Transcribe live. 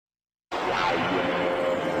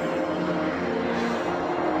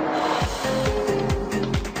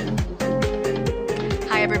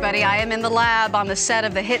Hi everybody, I am in the lab on the set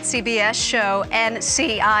of the hit CBS show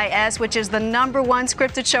NCIS, which is the #1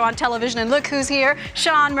 scripted show on television. And look who's here,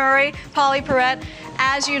 Sean Murray, Pauley, Perrette.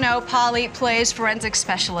 As you know, Pauley plays forensic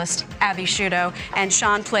specialist Abby Sciuto, and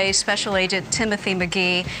Sean plays Special Agent Timothy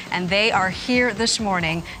McGee, and they are here this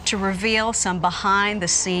morning to reveal some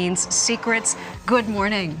behind-the-scenes secrets. Good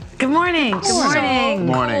morning. Good morning. Good morning.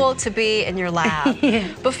 So cool to be in your lab.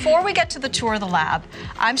 Before we get to the tour of the lab,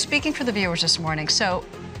 I'm speaking for the viewers this morning, so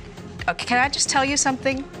can I just tell you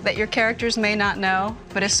something that your characters may not know,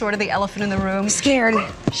 but is sort of the elephant in the room? Scared.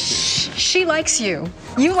 She likes you.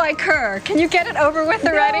 You like her. Can you get it over with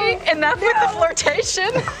already? Enough with the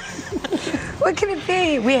flirtation? What can it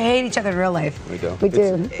be? We hate each other in real life. We do. We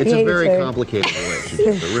do. It's a very complicated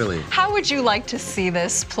relationship, really. How would you like to see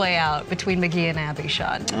this play out between McGee and Abby,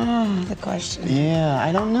 Sean? Oh, the question. Yeah,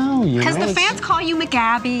 I don't know. Because the fans call you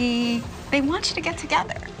McGabby. They want you to get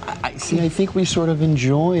together. I think we sort of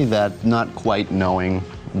enjoy that not quite knowing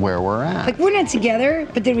where we're at. Like, we're not together,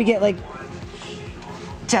 but then we get, like,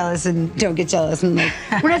 jealous and don't get jealous. And, like,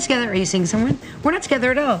 we're not together. Are you seeing someone? We're not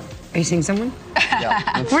together at all. Are you seeing someone?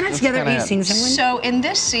 Yeah, we're not together. Are you seeing someone? So, in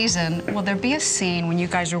this season, will there be a scene when you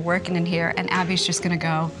guys are working in here and Abby's just going to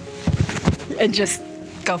go and just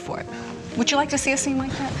go for it? Would you like to see a scene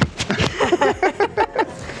like that?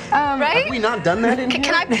 Right? Have we not done that in here?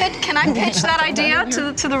 Can I pitch that idea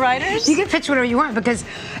to the writers? You can pitch whatever you want, because,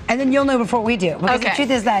 and then you'll know before we do. Because the truth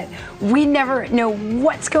is that we never know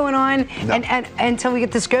what's going on and until we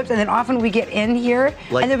get the script, and then often we get in here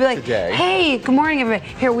and they'll be like, today. "Hey, good morning,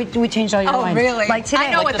 everybody. Here, we changed all your lines." Oh, really? Like today.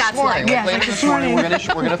 I know what that's like. Yeah, Later this morning, we're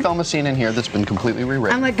gonna film a scene in here that's been completely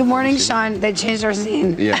rewritten. I'm like, "Good morning, Sean. They changed our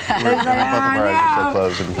scene." Yeah. Both of our eyes are so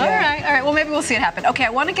closed. All right. Well, maybe we'll see it happen. Okay, I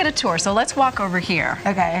want to get a tour, so let's walk over here.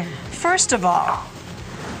 Okay. First of all,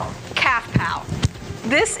 Calf Pal.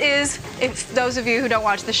 This is, if those of you who don't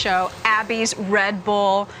watch the show, Abby's Red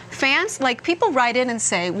Bull. Fans, like, people write in and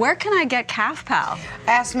say, where can I get Calf Pal?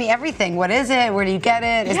 Ask me everything. What is it? Where do you get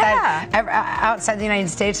it? Is that outside the United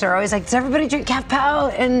States? They're always like, does everybody drink Calf Pal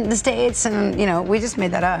in the States? And, you know, we just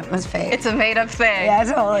made that up. It was fake. It's a made-up thing. Yeah,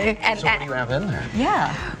 totally. So what do you have in there?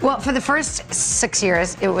 Yeah. Well, for the first 6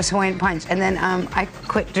 years, it was Hawaiian Punch. And then I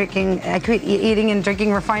quit eating and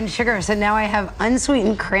drinking refined sugar. So now I have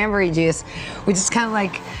unsweetened cranberry juice, which is kind of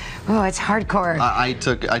like, oh, it's hardcore. I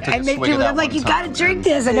took a and swig people of that are like, one you gotta time, drink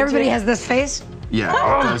this, and everybody has this face.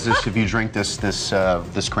 Yeah, it does this if you drink this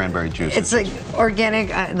cranberry juice. It's like organic,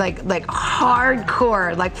 like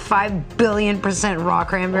hardcore, like 5 billion% raw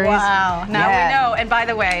cranberries. Wow. Now we know. And by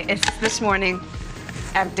the way, it's this morning.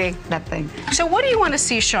 Empty. That thing. So what do you want to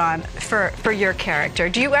see, Sean, for your character?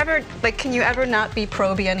 Do you ever, like, can you ever not be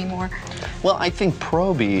Proby anymore? Well, I think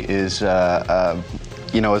Proby is,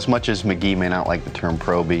 you know, as much as McGee may not like the term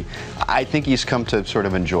Proby, I think he's come to sort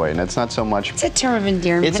of enjoy it. And it's not so much... It's a term of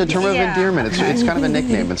endearment. It's a term of endearment. It's kind of a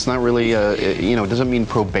nickname. It's not really, you know, it doesn't mean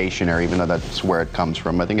probationary, even though that's where it comes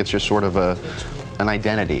from. I think it's just sort of an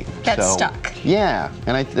identity. That's stuck. Yeah.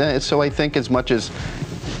 And so I think as much as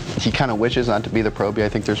he kind of wishes not to be the Proby, I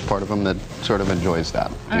think there's part of him that sort of enjoys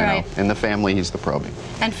that. You know, in the family, he's the Proby.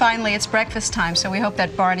 And finally, it's breakfast time, so we hope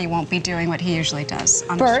that Barney won't be doing what he usually does.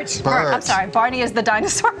 Bert. I'm sorry, Barney is the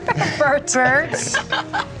dinosaur. Bert.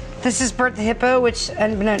 This is Bert the hippo, which,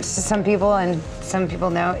 unbeknownst to some people, and some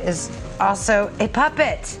people know, is also a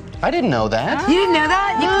puppet. I didn't know that. You didn't know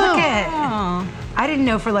that? You No. look at it. I didn't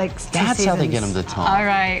know for like 2 That's seasons. how they get him to talk. All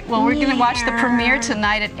right. Well, we're going to watch the premiere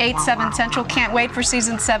tonight at 8/7 Central. Can't wait for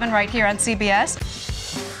season 7 right here on CBS.